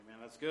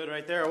That's good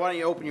right there. Why don't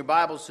you open your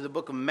Bibles to the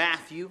book of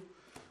Matthew?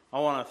 I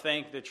want to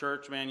thank the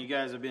church, man. You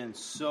guys have been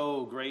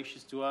so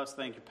gracious to us.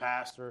 Thank you,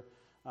 Pastor,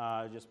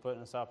 just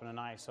putting us up in a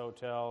nice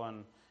hotel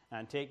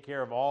and take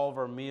care of all of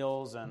our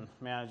meals. And,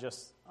 man,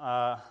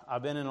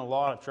 I've been in a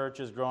lot of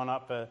churches growing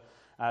up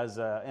as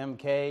a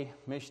MK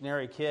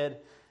missionary kid,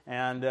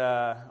 and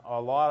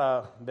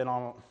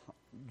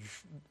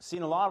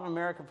seen a lot of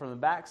America from the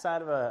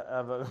backside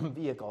of a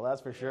vehicle,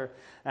 that's for sure.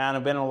 And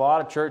I've been in a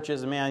lot of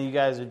churches, and man, you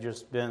guys have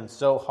just been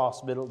so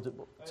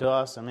hospitable to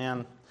us, and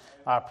man,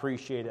 I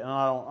appreciate it. And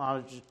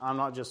I'm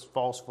not just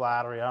false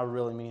flattery, I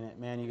really mean it.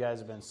 Man, you guys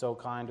have been so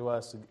kind to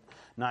us, a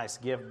nice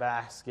gift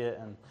basket,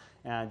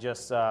 and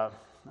just, I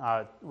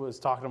was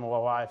talking to my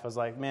wife, I was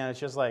like, man, it's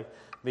just like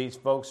these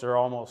folks are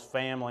almost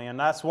family, and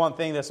that's one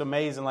thing that's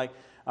amazing, like,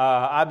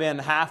 I've been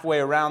halfway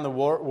around the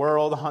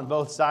world on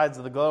both sides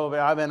of the globe.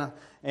 I've been to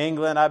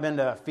England. I've been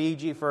to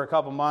Fiji for a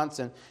couple months.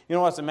 And you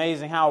know what's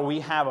amazing? How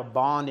we have a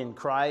bond in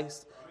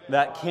Christ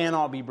that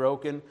cannot be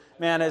broken.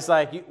 Man, it's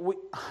like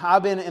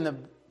I've been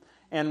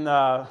in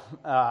the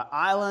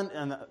island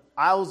and the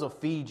Isles of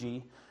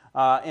Fiji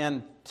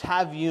and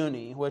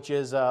Taveuni, which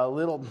is a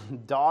little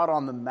dot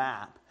on the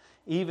map.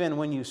 Even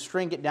when you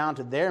shrink it down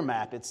to their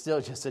map, it's still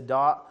just a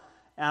dot.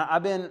 And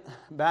I've been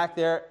back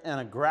there in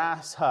a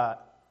grass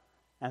hut.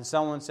 And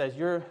someone says,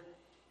 you're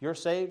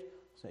saved?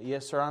 I say,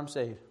 yes, sir, I'm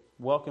saved.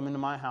 Welcome into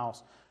my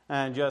house.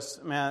 And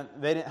just, man,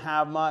 they didn't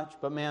have much,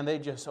 but man, they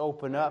just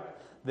opened up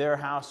their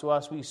house to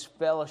us. We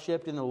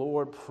fellowshiped in the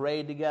Lord,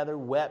 prayed together,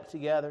 wept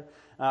together,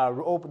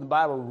 opened the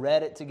Bible,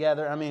 read it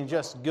together. I mean,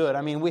 just good.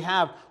 I mean, we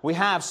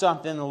have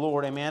something in the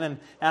Lord, amen.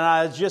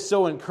 And it's just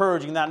so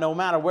encouraging that no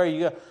matter where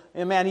you go,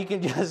 and man, you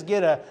can just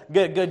get a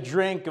good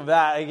drink of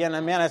that. Again,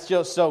 and man, it's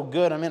just so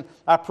good. I mean,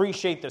 I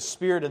appreciate the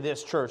spirit of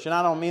this church. And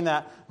I don't mean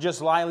that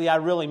just lightly. I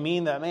really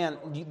mean that, man,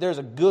 there's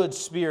a good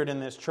spirit in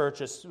this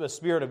church, a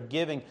spirit of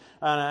giving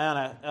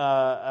and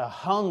a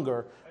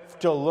hunger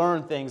to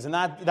learn things. And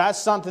that's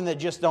something that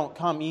just don't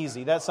come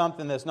easy. That's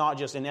something that's not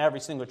just in every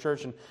single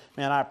church. And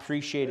man, I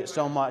appreciate it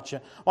so much.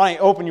 Why don't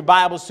you open your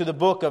Bibles to the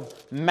book of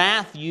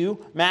Matthew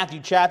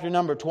chapter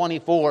number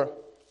 24.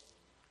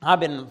 I've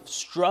been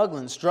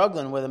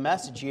struggling with a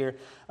message here,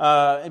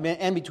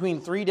 in between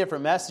three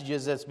different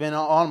messages that's been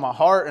on my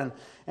heart,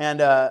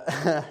 and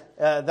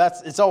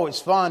it's always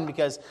fun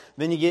because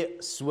then you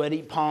get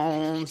sweaty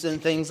palms and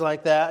things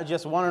like that.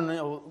 Just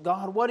wondering,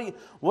 God, what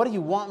do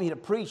you want me to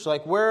preach?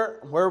 Like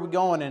where are we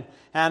going?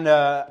 And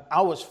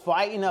I was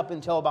fighting up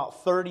until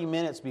about 30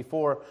 minutes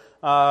before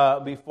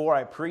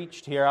I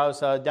preached here. I was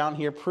down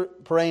here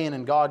praying,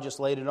 and God just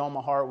laid it on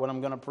my heart what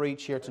I'm going to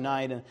preach here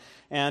tonight,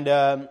 and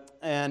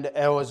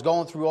I was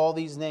going through all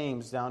these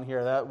names down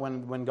here. That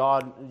when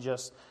God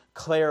just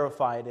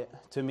clarified it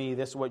to me,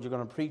 this is what you're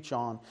going to preach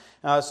on.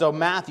 So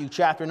Matthew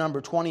chapter number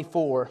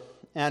 24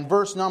 and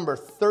verse number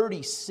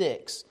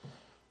 36.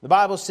 The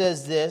Bible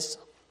says this: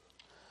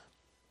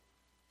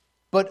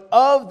 "But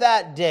of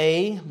that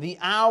day, the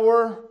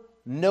hour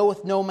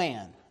knoweth no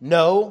man,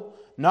 no,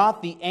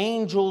 not the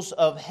angels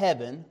of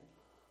heaven,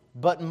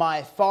 but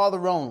my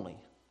Father only.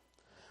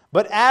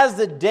 But as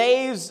the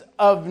days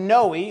of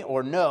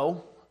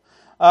Noe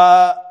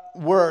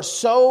were,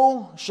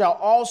 so shall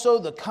also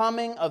the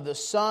coming of the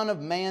Son of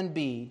Man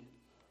be.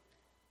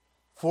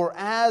 For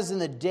as in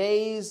the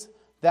days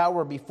that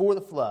were before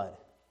the flood,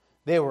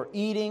 they were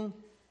eating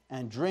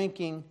and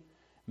drinking,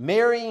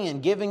 marrying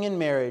and giving in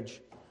marriage,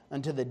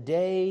 unto the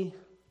day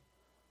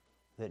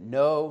that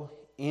Noe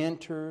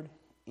entered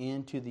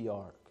into the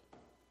ark."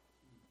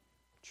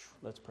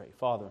 Let's pray.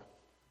 Father,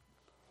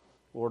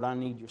 Lord, I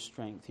need your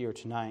strength here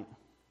tonight.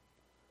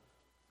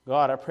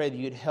 God, I pray that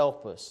you'd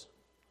help us,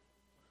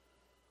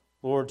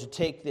 Lord, to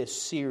take this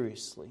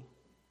seriously.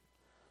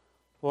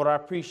 Lord, I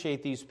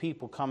appreciate these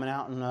people coming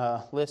out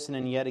and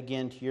listening yet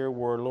again to your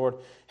word. Lord,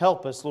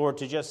 help us, Lord,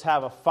 to just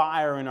have a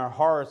fire in our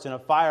hearts and a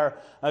fire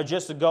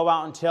just to go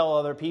out and tell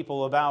other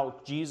people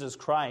about Jesus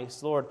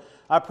Christ. Lord,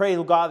 I pray,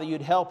 God, that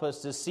you'd help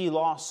us to see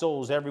lost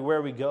souls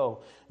everywhere we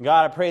go.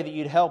 God, I pray that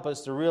you'd help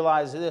us to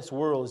realize that this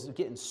world is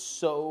getting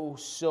so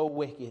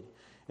wicked.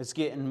 It's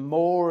getting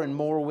more and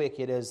more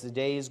wicked as the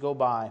days go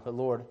by. But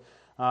Lord,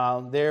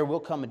 there will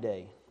come a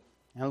day.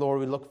 And Lord,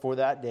 we look for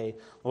that day.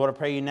 Lord, I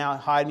pray you now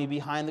hide me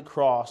behind the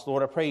cross.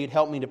 Lord, I pray you'd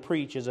help me to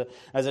preach as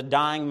a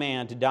dying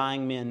man to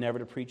dying men, never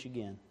to preach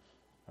again.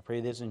 I pray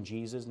this in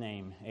Jesus'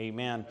 name.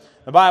 Amen.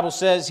 The Bible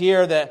says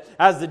here that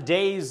as the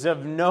days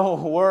of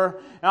Noah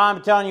were, and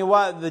I'm telling you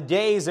what, the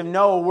days of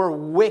Noah were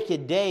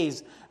wicked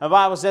days. The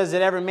Bible says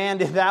that every man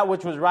did that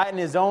which was right in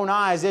his own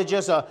eyes. It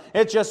just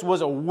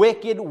was a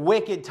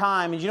wicked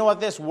time. And you know what?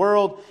 This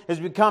world is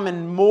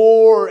becoming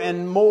more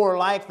and more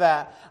like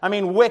that. I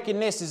mean,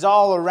 wickedness is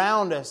all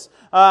around us.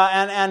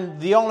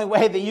 And the only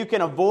way that you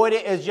can avoid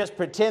it is just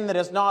pretend that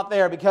it's not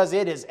there, because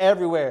it is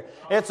everywhere.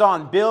 It's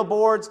on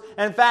billboards.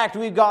 In fact,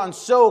 we've gotten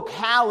so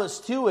callous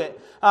to it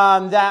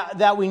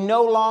that we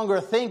no longer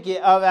think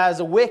it of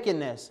as a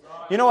wickedness.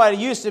 You know what it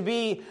used to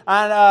be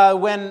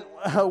when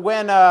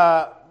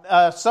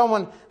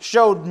someone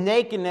showed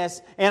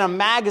nakedness in a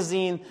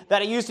magazine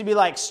that it used to be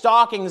like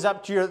stockings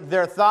up to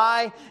their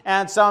thigh,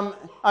 and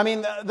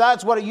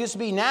that's what it used to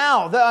be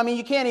now.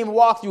 You can't even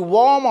walk through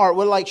Walmart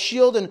with like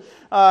shielding.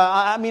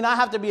 I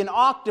have to be an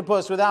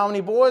octopus with how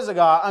many boys I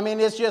got.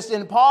 It's just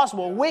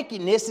impossible.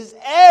 Wickedness is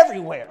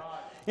everywhere.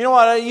 You know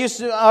what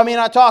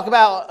I talk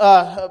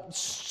about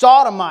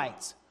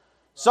sodomites.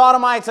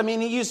 Sodomites,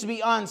 it used to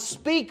be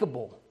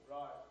unspeakable.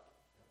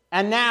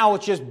 And now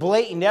it's just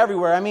blatant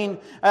everywhere.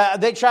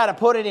 They try to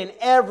put it in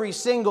every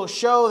single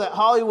show that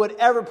Hollywood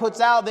ever puts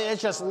out.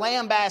 It's just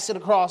lambasted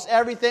across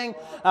everything.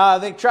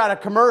 They try to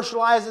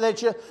commercialize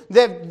it.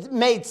 They've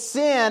made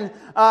sin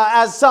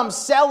as some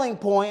selling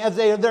point. As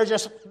they're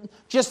just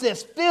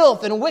this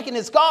filth and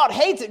wickedness. God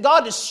hates it.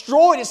 God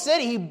destroyed a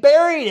city. He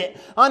buried it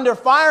under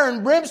fire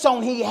and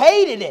brimstone. He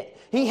hated it.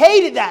 He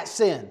hated that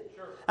sin.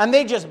 And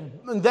they just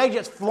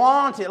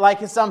flaunt it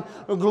like it's some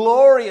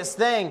glorious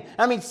thing.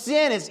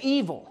 Sin is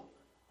evil.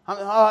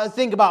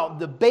 Think about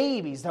the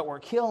babies that we're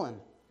killing.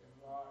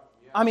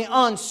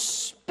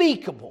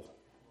 Unspeakable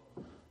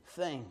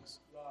things.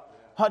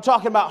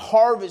 Talking about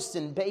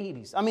harvesting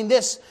babies.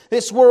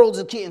 This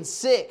world's getting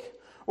sick.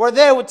 Where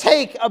they would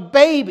take a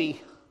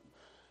baby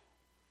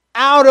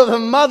out of the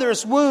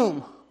mother's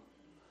womb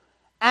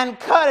and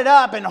cut it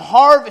up and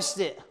harvest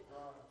it.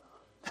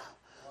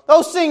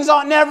 Those things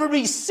ought never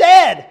be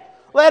said,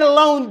 let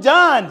alone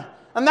done.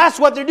 And that's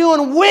what they're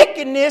doing.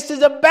 Wickedness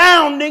is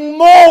abounding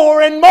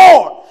more and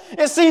more.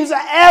 It seems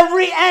that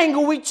every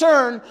angle we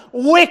turn,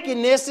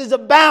 wickedness is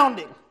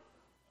abounding.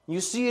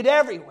 You see it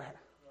everywhere.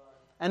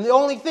 And the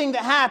only thing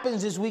that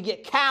happens is we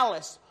get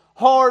callous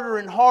harder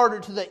and harder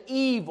to the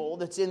evil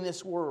that's in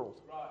this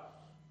world.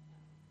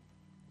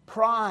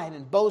 Pride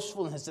and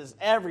boastfulness is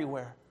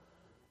everywhere.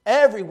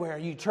 Everywhere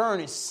you turn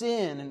is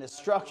sin and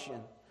destruction.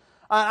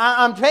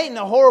 I'm painting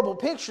a horrible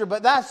picture,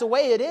 but that's the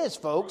way it is,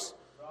 folks.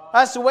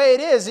 That's the way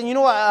it is. And you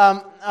know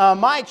what?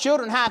 My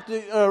children have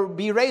to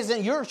be raised in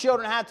it. Your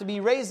children have to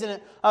be raised in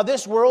it.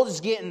 This world is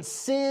getting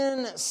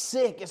sin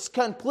sick. It's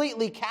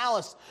completely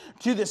callous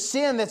to the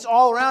sin that's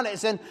all around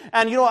us. And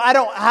I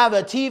don't have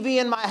a TV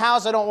in my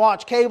house. I don't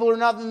watch cable or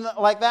nothing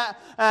like that.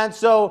 And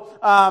so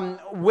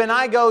when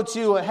I go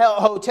to a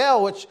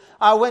hotel, which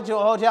I went to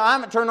a hotel, I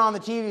haven't turned on the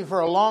TV for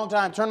a long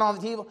time. Turned on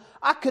the TV.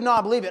 I could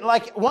not believe it.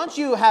 Like once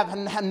you have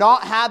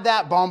not had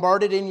that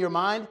bombarded in your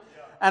mind,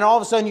 and all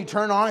of a sudden you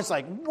turn on, it's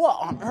like, what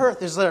on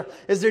earth? Is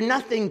there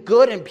nothing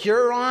good and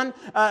pure on?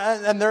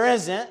 And there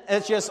isn't.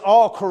 It's just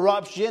all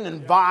corruption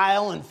and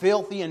vile and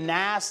filthy and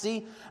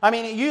nasty.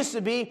 It used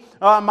to be,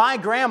 my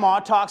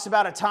grandma talks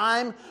about a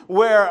time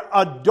where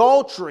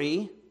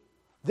adultery,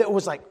 that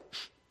was like,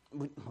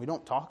 we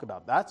don't talk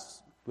about that.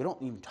 We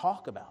don't even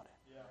talk about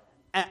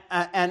it.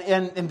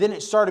 And then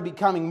it started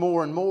becoming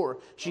more and more.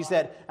 She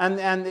said,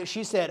 and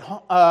she said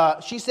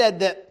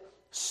that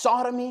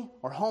sodomy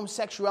or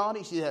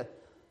homosexuality, she said,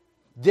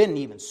 didn't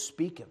even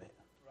speak of it.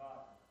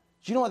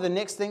 Do you know what the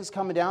next thing's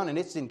coming down? And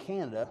it's in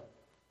Canada.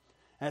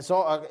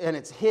 And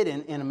it's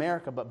hidden in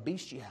America, but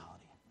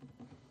bestiality.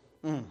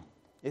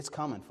 It's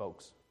coming,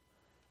 folks.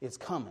 It's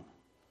coming.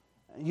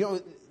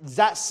 Is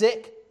that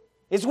sick?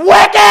 It's wicked!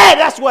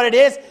 That's what it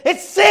is.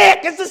 It's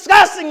sick. It's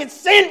disgusting. It's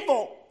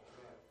sinful.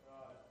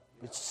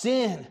 But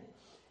sin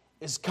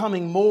is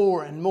coming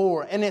more and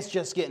more. And it's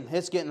getting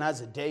as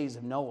the days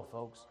of Noah,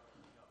 folks.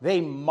 They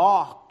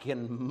mock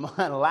and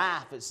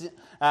laugh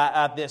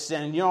at this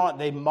sin. And you know what?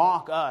 They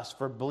mock us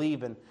for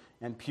believing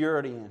in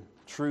purity and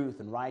truth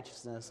and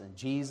righteousness and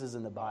Jesus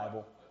and the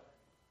Bible.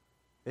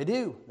 They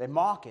do. They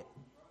mock it.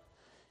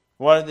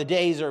 Well, the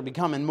days are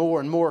becoming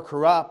more and more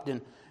corrupt,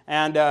 and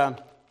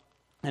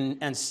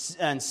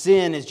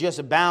sin is just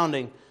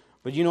abounding.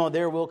 But you know what?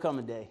 There will come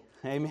a day.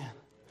 Amen.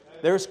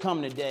 There's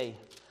coming a day.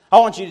 I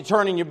want you to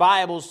turn in your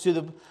Bibles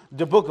to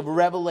the book of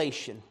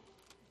Revelation.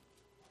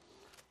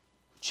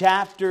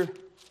 Chapter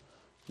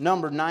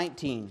number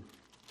 19.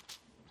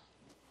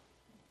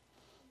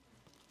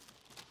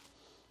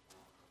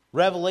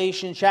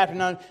 Revelation chapter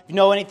 9. If you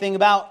know anything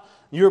about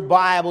your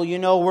Bible, you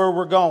know where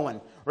we're going.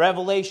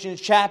 Revelation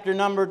chapter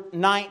number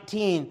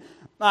 19.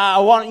 I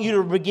want you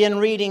to begin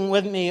reading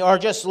with me, or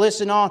just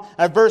listen on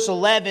at verse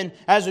 11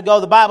 as we go.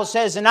 The Bible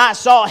says, "And I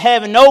saw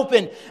heaven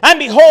open, and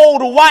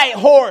behold, a white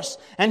horse,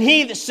 and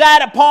he that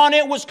sat upon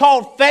it was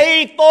called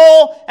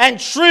Faithful and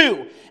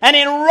True. And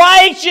in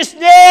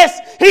righteousness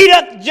he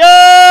doth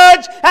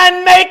judge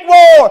and make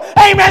war."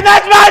 Amen.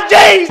 That's my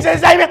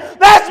Jesus. Amen.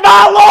 That's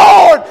my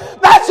Lord.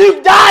 That's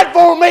who died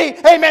for me.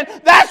 Amen.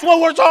 That's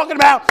what we're talking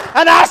about.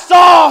 "And I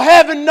saw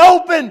heaven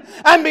open,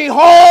 and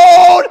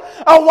behold,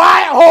 a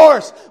white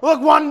horse."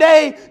 Look, one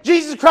day,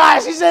 Jesus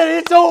Christ, He said,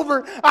 "It's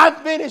over. I'm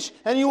finished."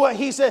 And you know what?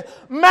 He said,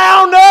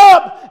 "Mount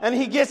up." And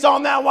He gets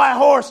on that white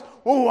horse.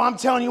 Oh, I'm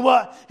telling you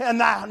what,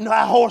 and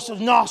that horse's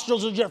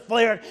nostrils are just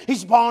flared.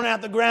 He's pawing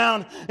out the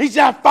ground. He's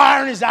got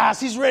fire in his eyes.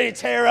 He's ready to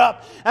tear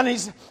up. And he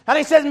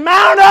says,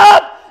 "Mount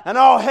up and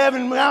all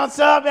heaven mounts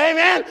up.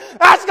 Amen.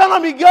 That's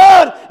going to be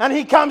good. And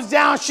he comes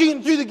down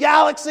shooting through the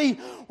galaxy.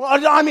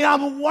 Well, I mean,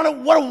 what a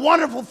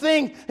wonderful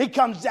thing. He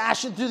comes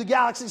dashing through the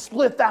galaxy,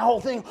 split that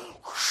whole thing.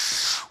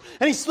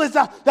 And he splits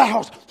out that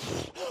horse.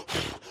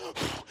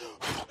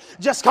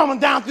 Just coming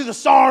down through the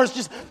stars,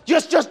 just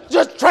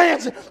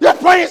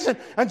prancing.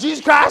 And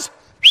Jesus Christ,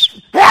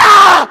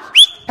 come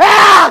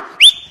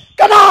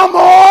on,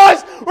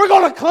 boys. We're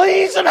going to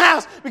clean some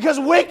house because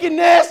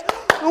wickedness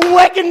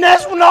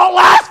will not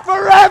last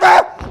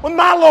forever with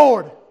my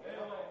Lord.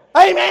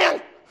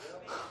 Amen.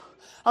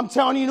 I'm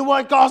telling you, you know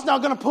what? God's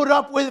not going to put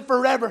up with it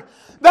forever.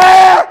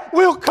 There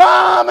will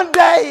come a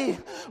day.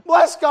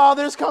 Bless God,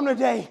 there's coming a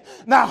day.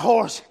 That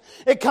horse,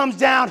 it comes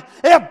down,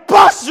 it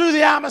busts through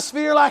the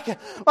atmosphere like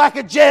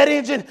a jet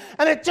engine,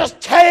 and it just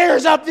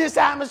tears up this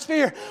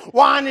atmosphere,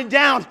 winding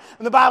down.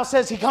 And the Bible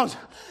says he comes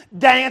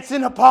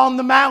dancing upon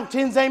the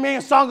mountains.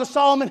 Amen. Song of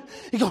Solomon.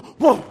 He goes,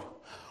 whoa,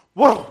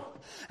 whoa.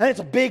 And it's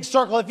a big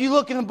circle. If you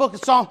look in the book of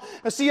Psalm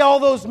and see all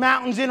those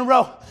mountains in a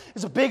row,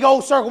 it's a big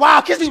old circle.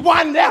 Wow, because he's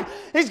winding down.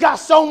 He's got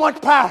so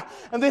much power.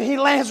 And then he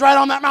lands right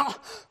on that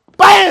mountain.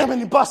 Bam! And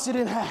he busts it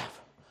in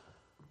half.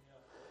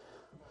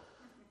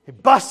 He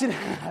busts it in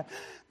half.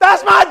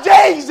 That's my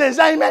Jesus,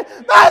 amen.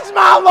 That's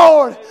my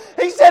Lord.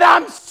 He said,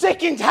 I'm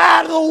sick and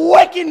tired of the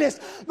wickedness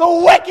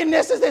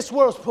that this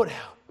world's put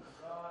out.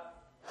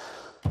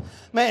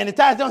 Man, if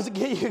that doesn't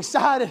get you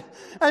excited,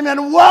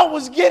 amen, what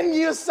was getting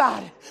you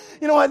excited?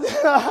 You know what?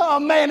 Oh,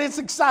 man, it's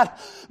exciting.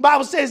 The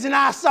Bible says, and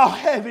I saw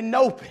heaven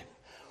open.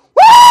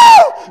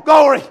 Woo!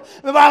 Glory.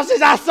 The Bible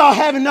says, I saw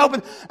heaven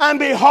open, and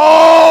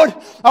behold,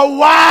 a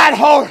white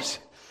horse.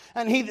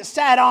 And he that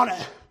sat on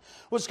it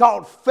was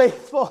called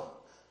Faithful.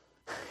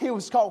 He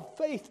was called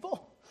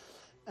Faithful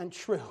and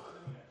True.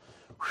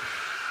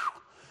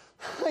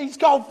 He's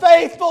called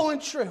Faithful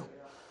and True.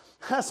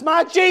 That's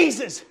my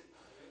Jesus.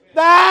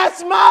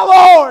 That's my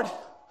Lord.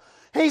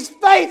 He's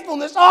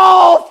faithfulness,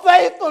 all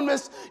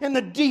faithfulness in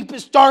the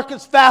deepest,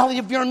 darkest valley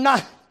of your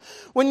night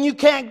when you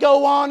can't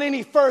go on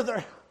any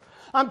further.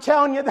 I'm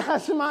telling you,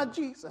 that's my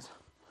Jesus.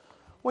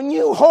 When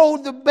you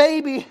hold the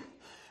baby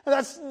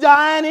that's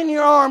dying in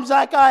your arms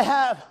like I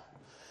have,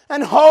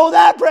 and hold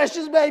that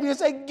precious baby and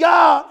say,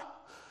 God,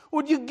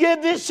 would you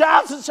give this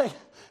child to say,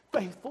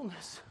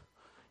 faithfulness.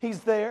 He's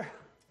there.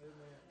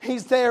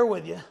 He's there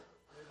with you.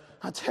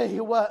 I tell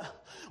you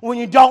what, when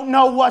you don't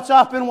know what's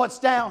up and what's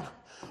down,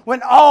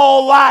 when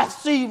all life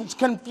seems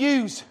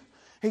confused,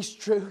 He's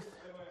truth.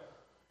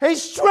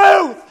 He's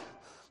truth,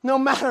 no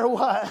matter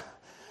what.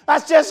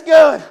 That's just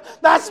good.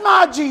 That's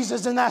my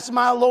Jesus and that's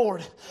my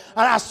Lord.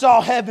 And I saw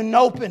heaven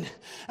open,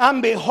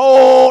 and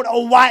behold,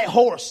 a white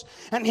horse.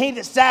 And he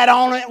that sat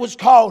on it was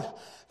called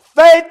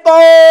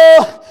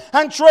Faithful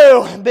and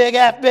True. Big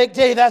F, big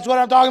T, that's what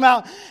I'm talking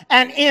about.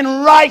 And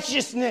in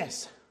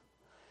righteousness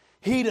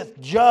he doth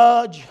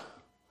judge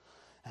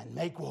and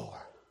make war.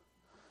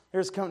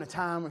 There's coming a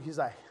time where he's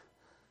like,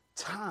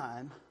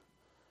 time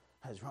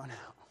has run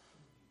out.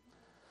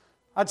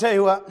 I'll tell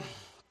you what,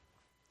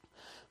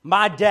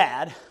 my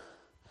dad,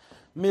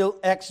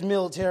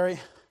 ex-military,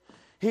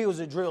 he was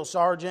a drill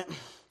sergeant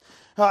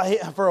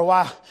for a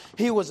while.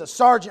 He was a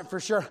sergeant for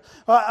sure.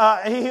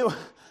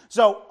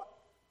 So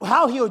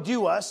how he would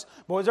do us,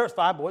 boys, there's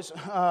 5 boys,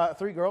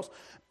 3 girls.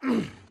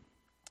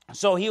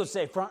 So he would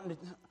say front and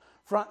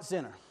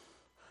center.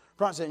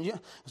 Front and center.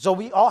 So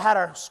we all had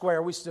our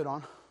square we stood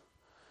on.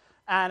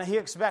 And he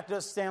expected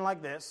us to stand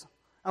like this.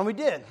 And we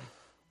did.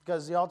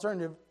 Because the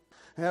alternative,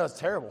 it was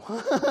terrible.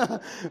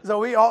 So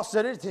we all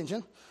stood at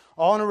attention,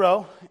 all in a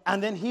row.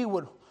 And then he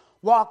would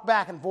walk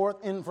back and forth,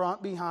 in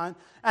front, behind.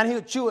 And he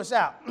would chew us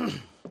out.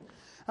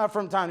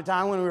 From time to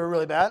time when we were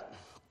really bad.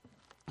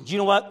 Do you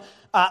know what?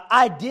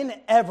 I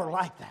didn't ever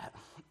like that.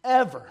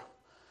 Ever.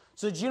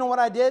 So do you know what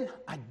I did?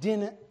 I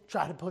didn't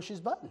try to push his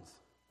buttons.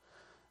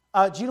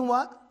 Do you know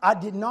what? I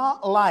did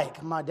not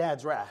like my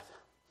dad's wrath.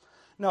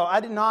 No,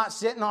 I did not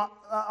sit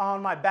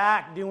on my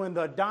back doing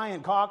the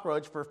dying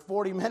cockroach for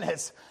 40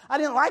 minutes. I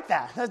didn't like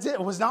that. That's it.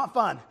 It was not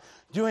fun.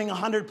 Doing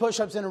 100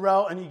 push-ups in a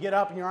row, and you get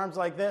up and your arms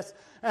like this,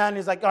 and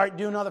he's like, all right,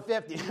 do another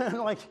 50.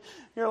 And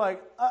you're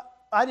like,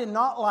 I did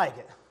not like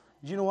it.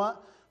 Do you know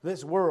what?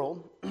 This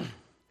world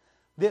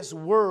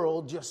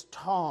just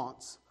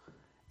taunts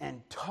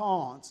and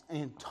taunts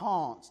and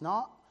taunts.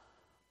 Not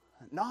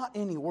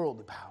any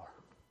worldly power,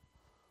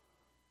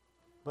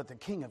 but the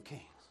King of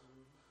Kings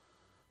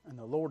and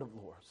the Lord of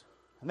Lords.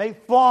 And they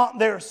flaunt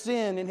their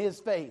sin in His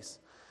face.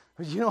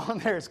 But you know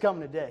what? There's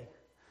coming a day.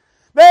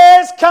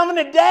 There's coming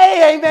a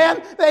day,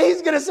 amen, that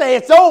He's going to say,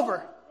 it's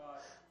over.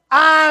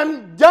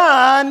 I'm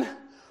done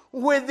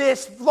with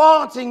this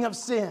flaunting of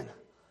sin.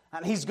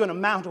 And He's going to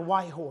mount a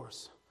white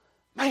horse.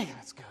 Man,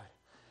 that's good.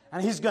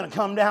 And He's going to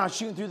come down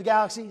shooting through the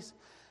galaxies.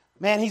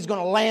 Man, He's going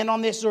to land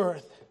on this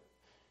earth.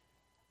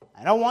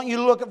 And I want you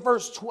to look at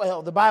verse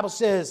 12. The Bible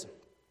says,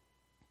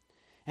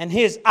 and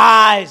His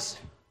eyes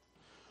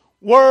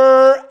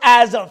were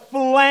as a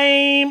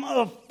flame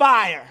of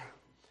fire,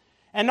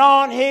 and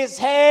on His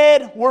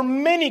head were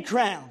many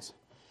crowns,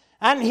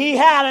 and He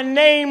had a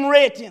name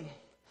written,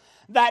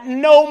 that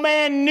no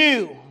man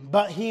knew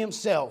but he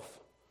himself,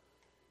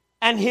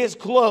 and his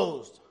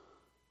clothes.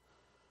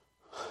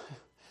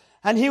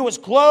 And he was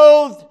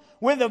clothed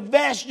with a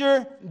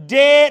vesture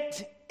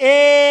dipped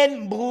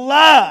in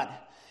blood.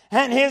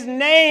 And his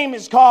name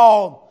is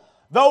called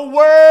the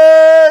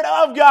Word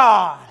of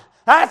God.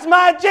 That's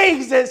my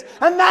Jesus,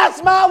 and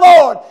that's my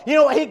Lord. You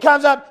know, he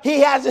comes up, he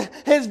has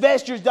his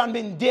vestures done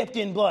been dipped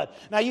in blood.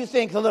 Now you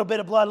think a little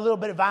bit of blood, a little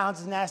bit of violence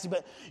is nasty,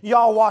 but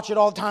y'all watch it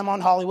all the time on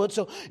Hollywood.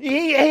 So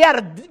he had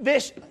a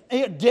vesture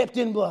dipped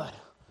in blood.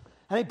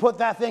 And he put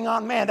that thing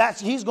on, man,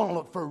 he's going to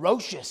look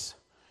ferocious.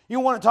 You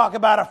want to talk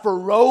about a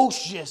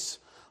ferocious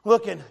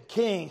looking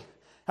king.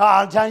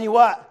 I'm telling you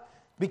what,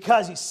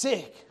 because he's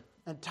sick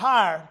and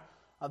tired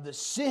of the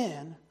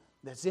sin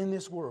that's in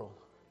this world.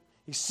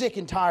 He's sick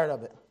and tired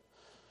of it.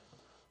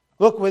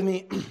 Look with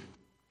me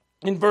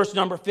in verse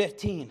number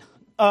 15.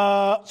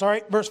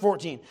 Verse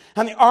 14.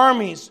 And the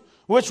armies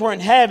which were in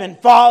heaven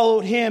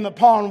followed him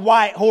upon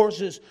white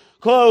horses,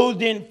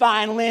 clothed in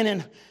fine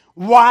linen,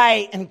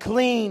 white and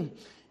clean.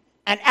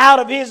 And out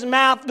of his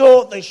mouth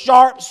goeth a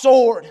sharp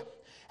sword,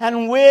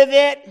 and with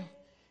it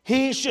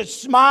he should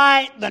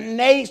smite the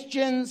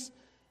nations,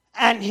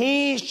 and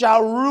he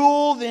shall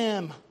rule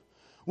them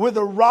with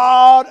a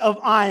rod of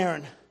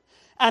iron.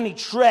 And he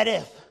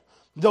treadeth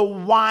the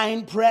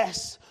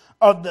winepress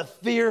of the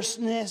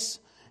fierceness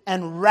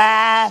and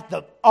wrath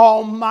of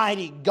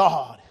Almighty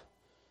God.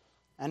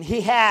 And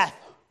he hath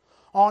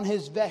on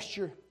his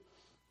vesture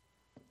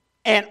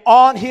and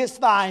on his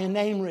thigh a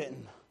name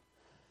written,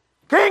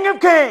 King of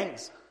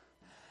Kings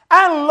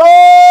and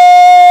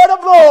Lord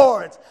of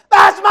Lords.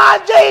 That's my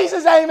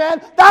Jesus,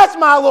 amen. That's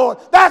my Lord.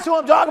 That's who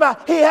I'm talking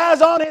about. He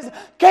has on his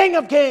King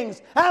of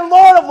Kings and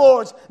Lord of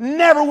Lords.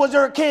 Never was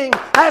there a king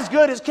as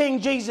good as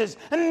King Jesus.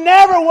 And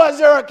never was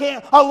there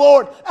a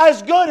Lord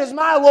as good as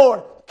my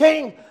Lord.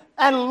 King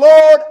and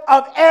Lord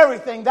of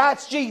everything.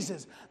 That's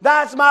Jesus.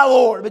 That's my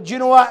Lord. But you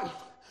know what?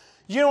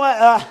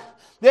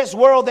 This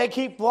world, they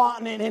keep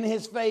flaunting it in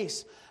his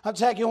face. I'll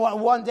tell you what,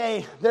 one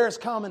day there's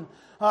coming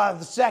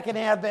the second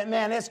advent,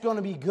 man, it's going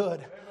to be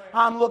good.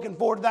 I'm looking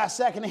forward to that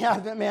second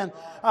advent, man.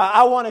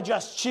 I want to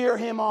just cheer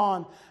him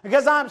on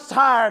because I'm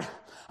tired.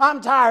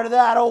 I'm tired of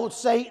that old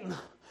Satan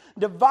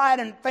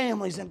dividing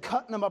families and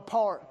cutting them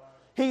apart.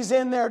 He's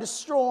in there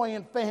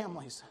destroying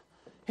families.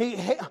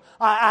 I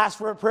asked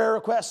for a prayer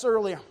request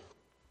earlier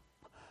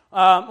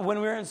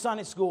when we were in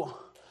Sunday school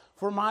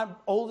for my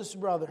oldest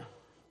brother.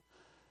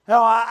 You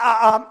know,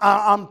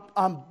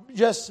 I'm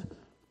just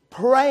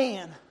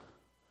praying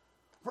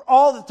for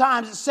all the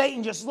times that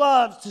Satan just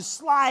loves to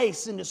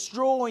slice and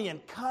destroy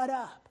and cut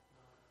up.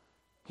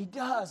 He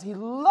does. He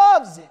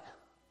loves it.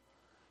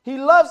 He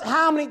loves it.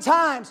 How many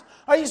times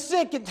are you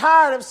sick and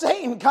tired of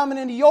Satan coming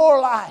into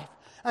your life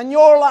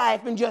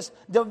and just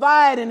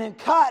dividing and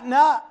cutting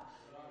up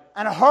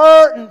and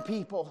hurting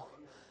people?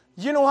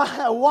 You know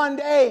what? One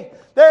day,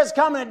 there's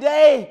coming a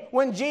day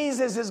when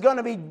Jesus is going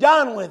to be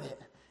done with it.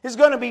 He's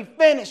going to be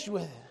finished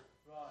with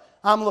it.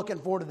 I'm looking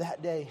forward to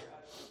that day.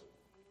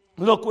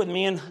 Look with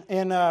me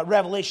in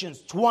Revelation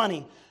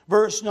 20,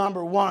 verse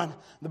number 1.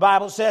 The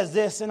Bible says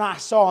this, and I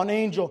saw an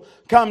angel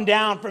come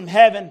down from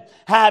heaven,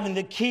 having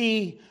the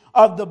key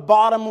of the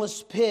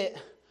bottomless pit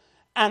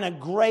and a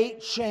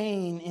great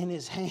chain in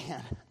his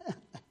hand.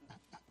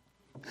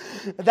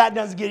 That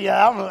doesn't get you,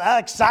 I don't know, that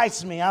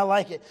excites me. I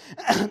like it.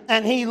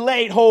 And he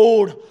laid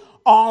hold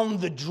on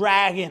the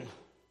dragon.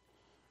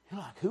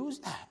 You're like, who's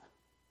that?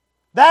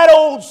 That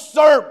old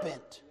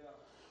serpent,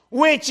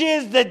 which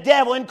is the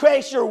devil. In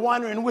case you're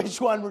wondering which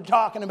one we're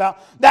talking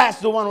about, that's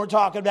the one we're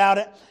talking about.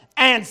 It.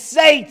 And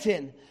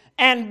Satan,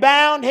 and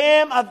bound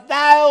him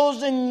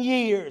 1,000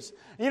 years.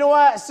 You know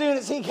what? As soon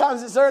as he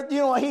comes to this earth, you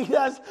know what he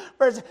does?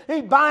 First,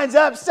 he binds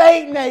up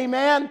Satan,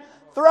 amen.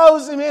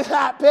 Throws him in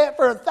that pit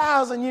for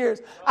 1,000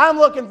 years. I'm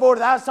looking forward to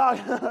that. I was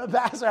talking to the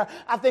pastor.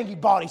 I think he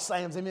body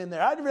slams him in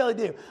there. I really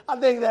do. I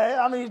think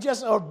that, he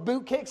just, or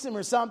boot kicks him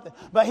or something.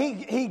 But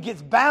he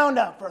gets bound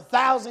up for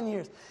 1,000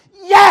 years.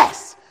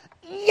 Yes!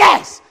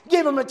 Yes!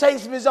 Give him a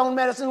taste of his own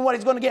medicine, what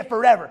he's going to get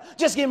forever.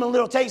 Just give him a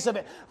little taste of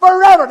it.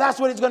 Forever, that's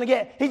what he's going to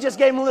get. He just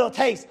gave him a little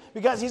taste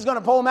because he's going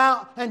to pull him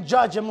out and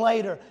judge him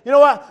later. You know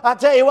what? I'll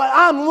tell you what,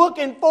 I'm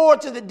looking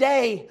forward to the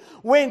day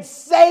when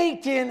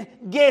Satan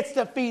gets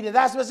defeated.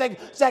 That's the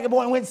second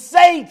point. When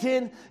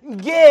Satan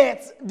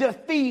gets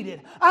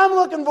defeated. I'm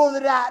looking forward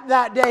to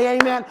that day,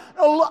 amen.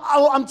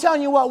 I'm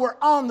telling you what, we're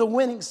on the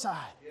winning side.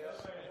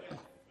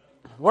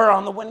 We're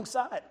on the winning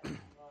side.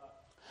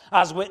 I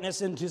was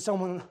witnessing to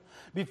someone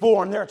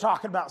before, and they're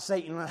talking about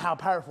Satan and how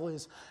powerful he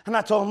is. And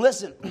I told them,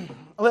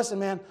 listen,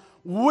 man,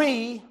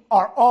 we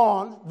are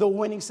on the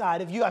winning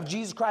side. If you have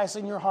Jesus Christ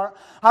in your heart,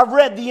 I've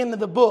read the end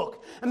of the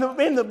book. And the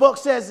end of the book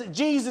says that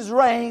Jesus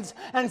reigns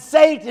and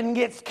Satan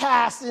gets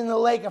cast in the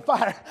lake of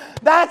fire.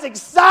 That's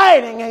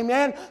exciting,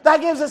 amen.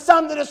 That gives us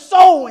something to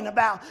sow in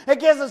about.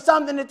 It gives us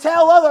something to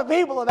tell other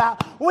people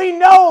about. We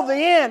know the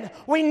end.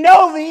 We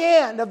know the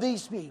end of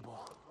these people.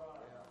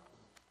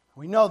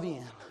 We know the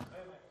end.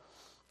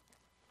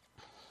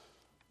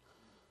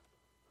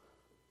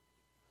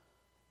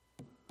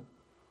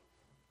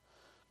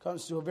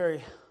 comes to a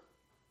very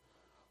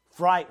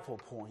frightful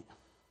point.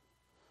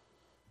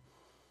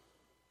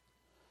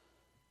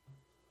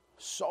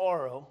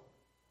 Sorrow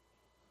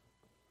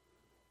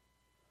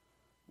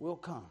will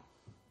come.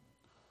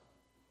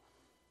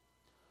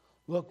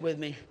 Look with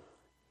me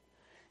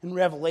in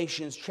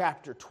Revelations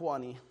chapter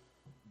 20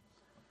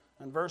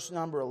 and verse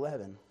number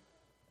 11.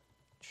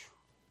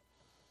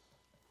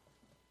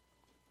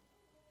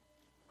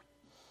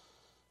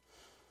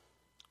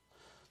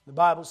 The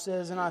Bible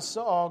says, "And I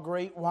saw a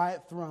great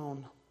white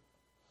throne,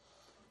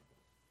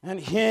 and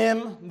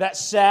him that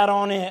sat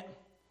on it,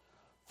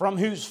 from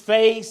whose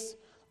face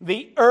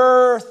the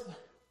earth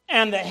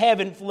and the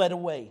heaven fled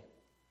away."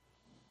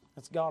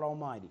 That's God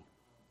Almighty.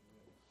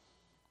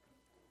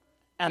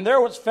 "And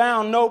there was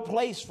found no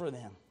place for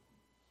them.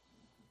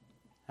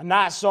 And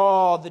I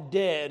saw the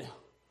dead,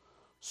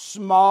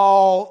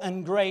 small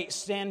and great,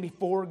 stand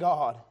before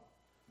God,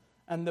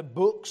 and the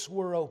books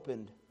were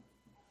opened.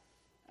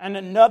 And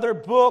another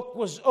book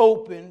was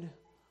opened,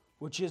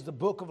 which is the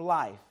book of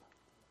life.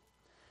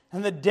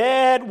 And the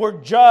dead were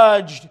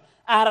judged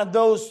out of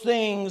those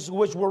things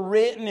which were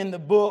written in the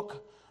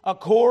book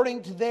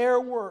according to their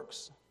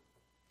works.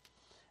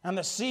 And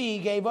the sea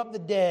gave up the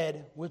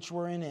dead which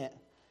were in it,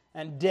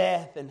 and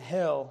death and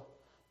hell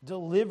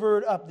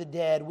delivered up the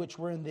dead which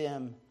were in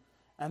them.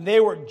 And they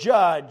were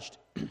judged,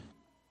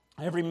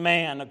 every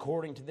man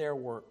according to their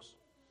works.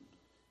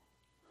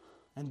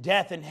 And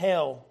death and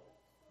hell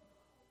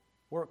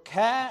were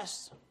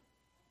cast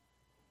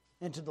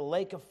into the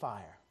lake of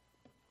fire.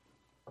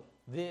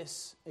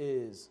 This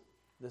is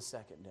the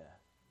second death."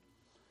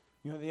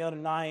 You know, the other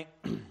night,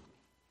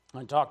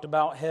 I talked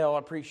about hell.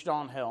 I preached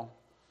on hell.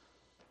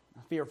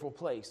 A fearful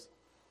place.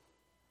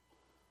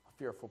 A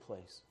fearful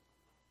place.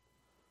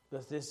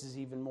 But this is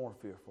even more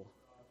fearful.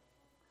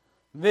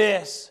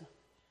 This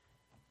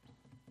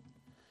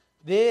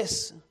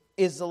is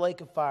the lake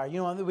of fire.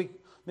 You know,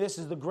 this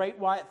is the great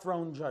white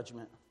throne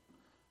judgment.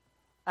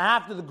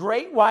 After the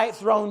great white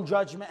throne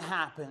judgment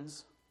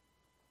happens,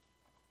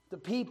 the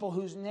people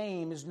whose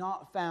name is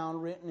not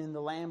found written in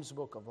the Lamb's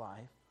book of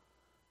life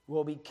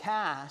will be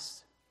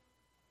cast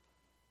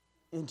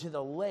into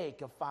the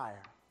lake of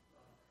fire.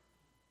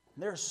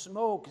 Their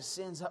smoke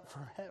ascends up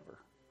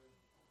forever.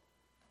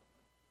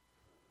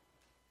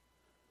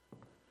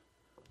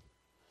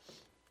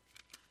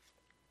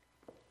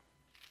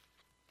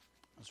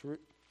 I was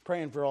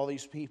praying for all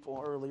these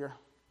people earlier.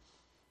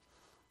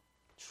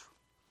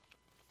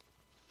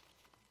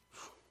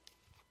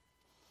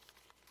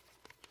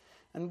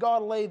 And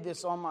God laid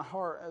this on my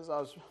heart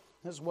this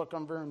is what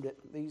confirmed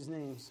it, these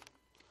names.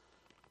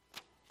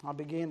 I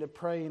began to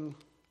pray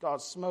and God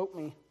smote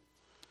me.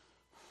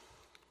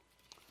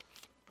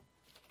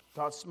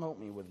 God smote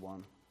me with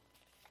one.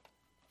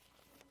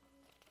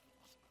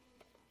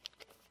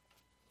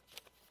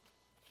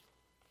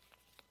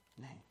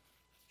 Name.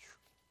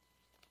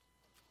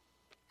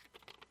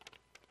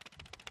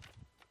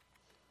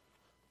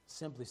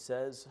 Simply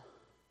says,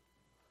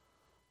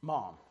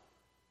 Mom.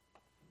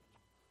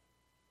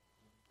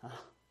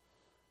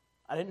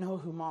 I didn't know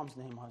who Mom's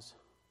name was,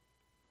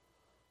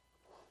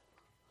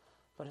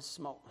 but it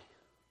smote me.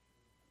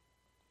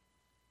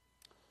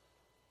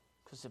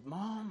 Because if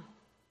Mom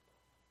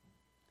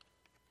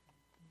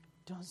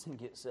doesn't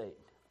get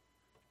saved,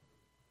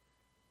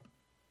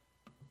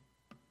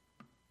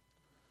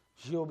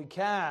 she'll be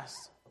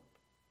cast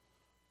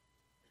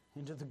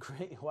into the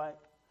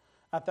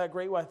at that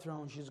great white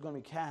throne, she's going to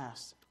be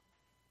cast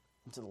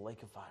into the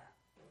lake of fire.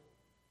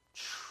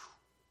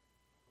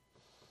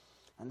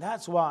 And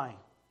that's why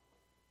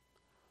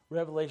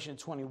Revelation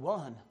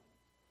 21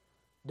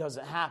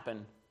 doesn't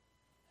happen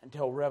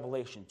until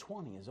Revelation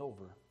 20 is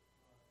over.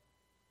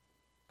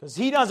 Because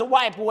he doesn't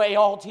wipe away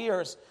all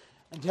tears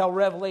until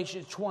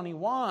Revelation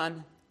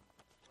 21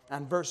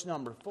 and verse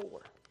number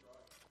 4.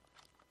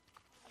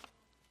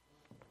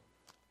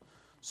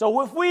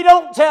 So if we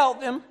don't tell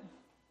them,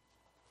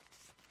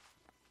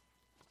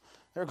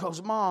 there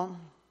goes Mom,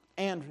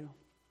 Andrew,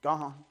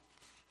 gone.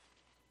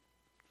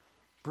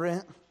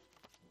 Brent,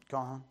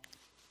 gone.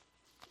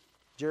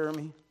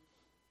 Jeremy,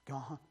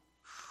 gone.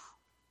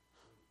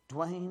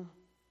 Dwayne,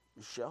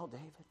 Michelle,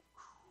 David,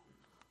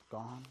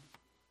 gone.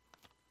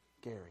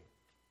 Gary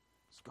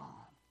is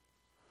gone.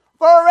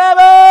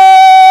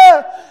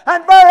 Forever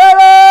and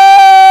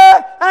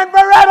forever and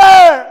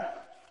forever.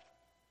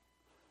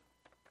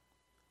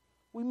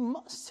 We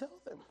must tell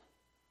them.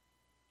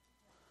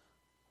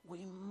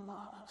 We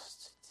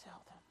must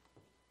tell them.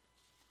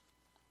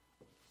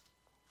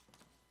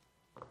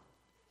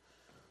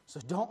 So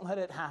don't let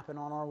it happen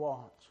on our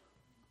watch.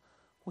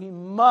 We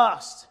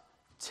must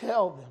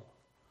tell them,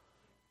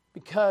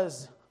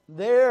 because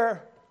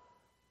there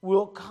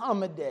will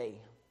come a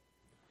day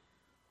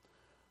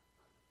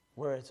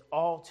where it's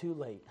all too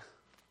late.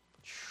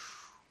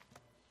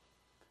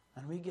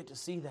 And we get to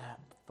see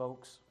that,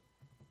 folks.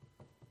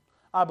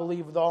 I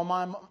believe with all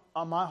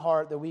my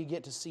heart that we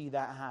get to see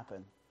that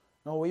happen.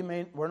 No,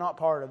 we're not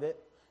part of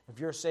it. If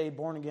you're saved,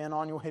 born again,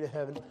 on your way to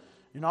heaven,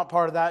 you're not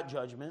part of that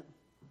judgment.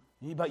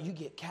 But you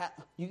get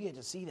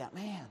to see that.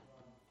 Man,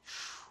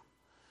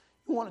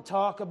 You want to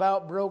talk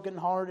about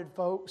brokenhearted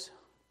folks?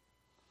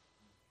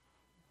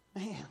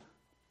 Man.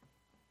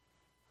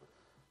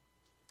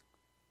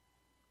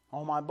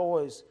 All my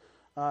boys,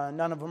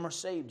 none of them are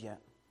saved yet.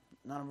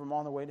 None of them are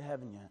on their way to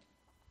heaven yet.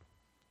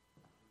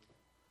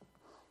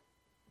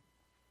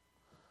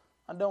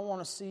 I don't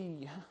want to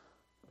see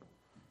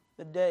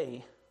the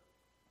day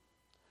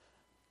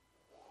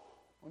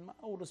when my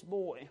oldest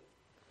boy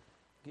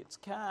gets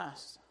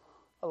cast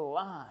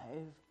alive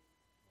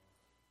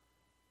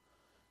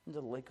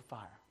into the lake of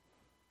fire.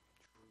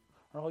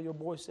 Are all your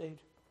boys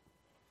saved?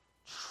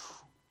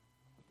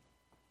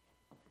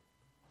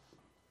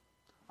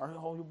 Are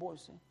all your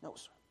boys saved? No,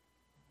 sir.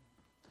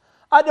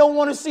 I don't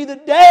want to see the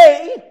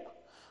day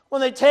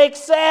when they take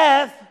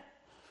Seth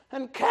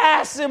and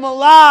cast him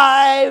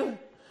alive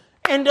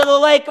into the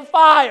lake of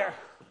fire.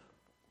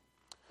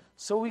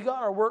 So we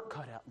got our work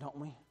cut out, don't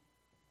we?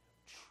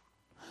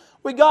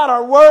 We got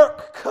our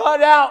work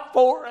cut out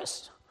for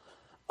us.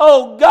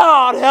 Oh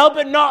God, help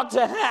it not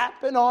to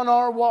happen on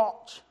our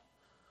watch.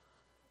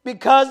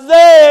 Because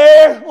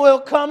there will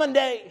come a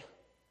day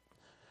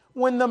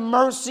when the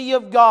mercy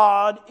of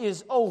God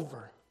is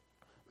over.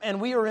 And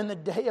we are in the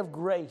day of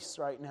grace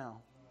right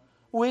now.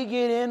 We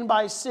get in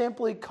by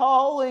simply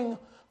calling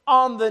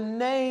on the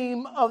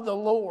name of the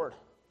Lord.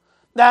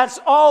 That's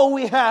all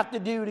we have to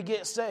do to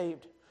get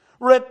saved.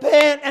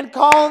 Repent and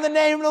call on the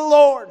name of the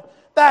Lord.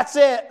 That's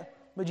it.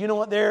 But you know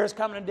what? There is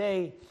coming a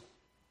day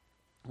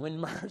when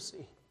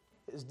mercy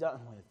is done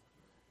with.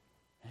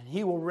 And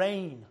He will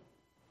reign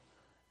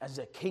as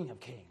the King of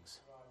Kings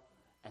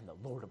and the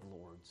Lord of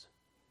Lords.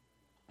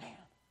 Man,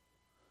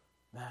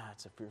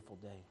 that's a fearful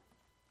day.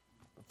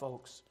 But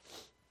folks,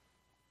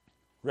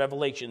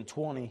 Revelation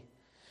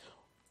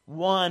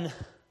 21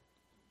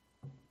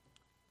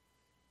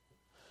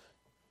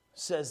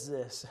 says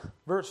this,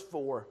 verse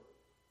 4.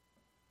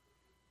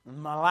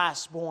 And my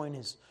last point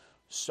is,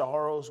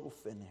 sorrows will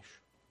finish.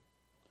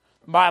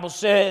 The Bible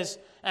says,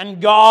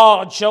 and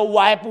God shall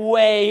wipe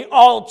away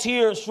all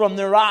tears from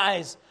their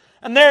eyes,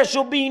 and there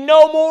shall be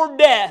no more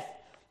death,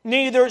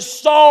 neither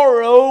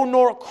sorrow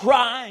nor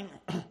crying,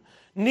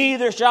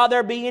 neither shall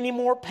there be any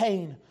more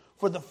pain,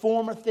 for the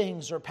former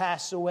things are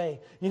passed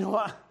away. You know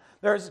what?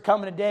 There's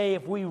coming a day,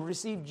 if we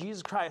receive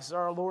Jesus Christ as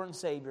our Lord and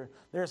Savior,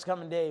 there's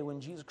coming a day when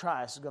Jesus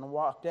Christ is going to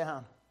walk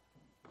down,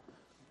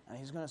 and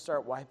He's going to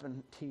start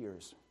wiping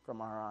tears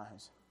from our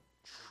eyes.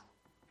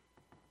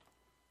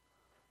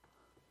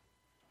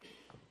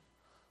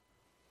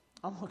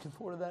 I'm looking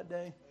forward to that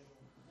day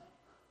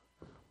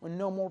when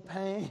no more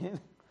pain,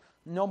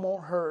 no more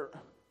hurt,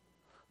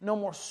 no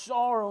more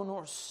sorrow,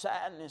 nor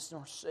sadness,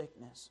 nor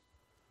sickness,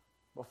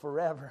 but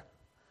forever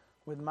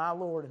with my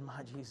Lord and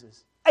my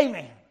Jesus.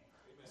 Amen.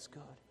 That's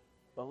good.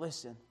 But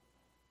listen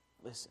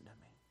to me.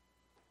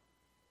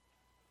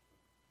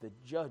 The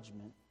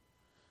judgment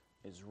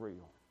is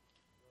real.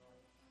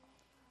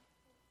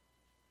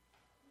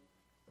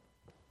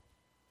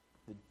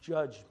 The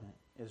judgment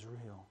is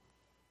real.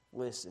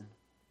 Listen.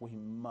 We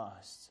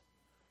must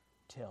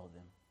tell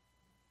them.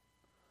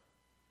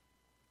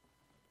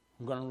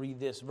 I'm going to read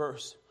this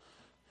verse,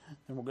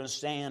 and we're going to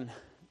stand.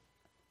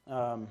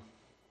 I'll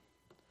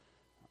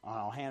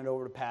hand it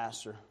over to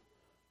Pastor.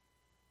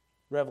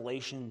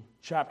 Revelation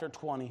chapter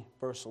 20,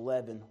 verse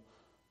 11.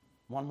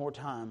 One more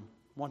time.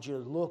 I want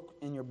you to look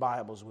in your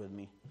Bibles with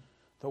me.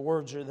 The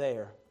words are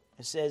there.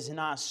 It says,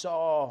 and I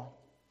saw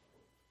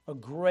a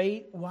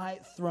great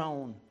white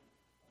throne,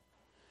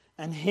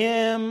 and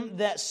Him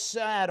that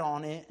sat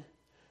on it,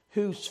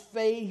 whose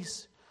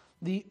face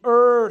the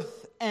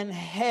earth and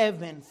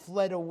heaven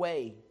fled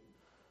away,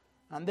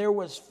 and there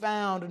was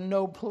found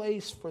no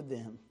place for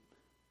them.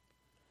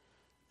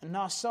 And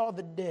I saw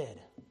the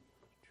dead,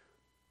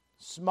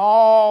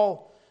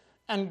 small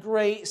and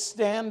great,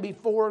 stand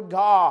before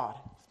God.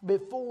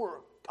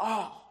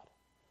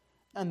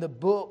 And the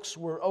books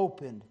were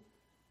opened,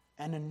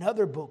 and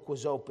another book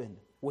was opened,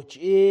 which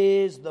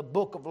is the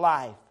book of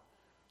life.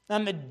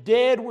 And the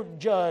dead were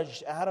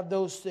judged out of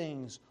those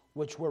things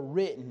which were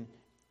written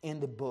in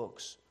the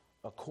books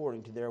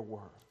according to their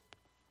work.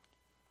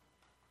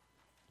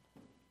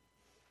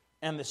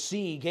 And the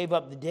sea gave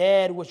up the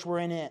dead which were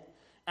in it,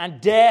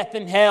 and death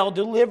and hell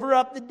deliver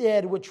up the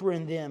dead which were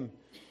in them.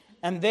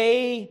 And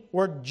they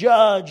were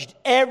judged,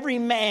 every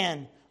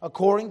man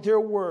according to their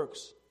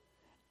works.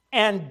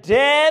 And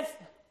death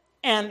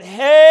and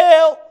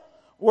hell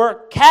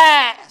were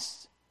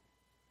cast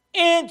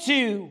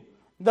into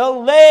the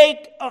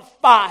lake of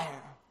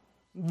fire.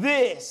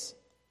 This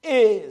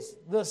is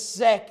the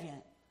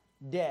second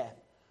death.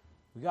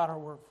 We got our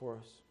work for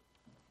us.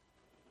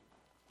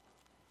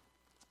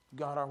 We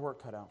got our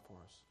work cut out for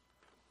us.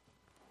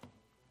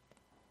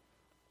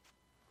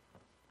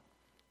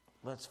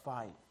 Let's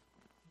fight.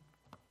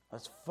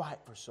 Let's fight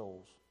for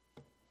souls.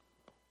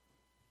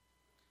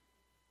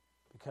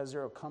 Because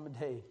there will come a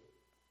day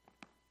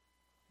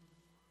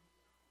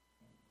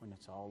when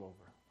it's all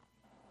over.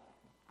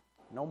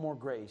 No more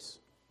grace.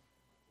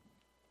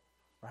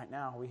 Right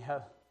now, we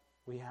have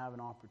an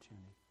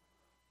opportunity.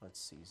 Let's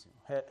seize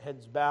it.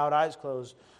 Heads bowed, eyes closed.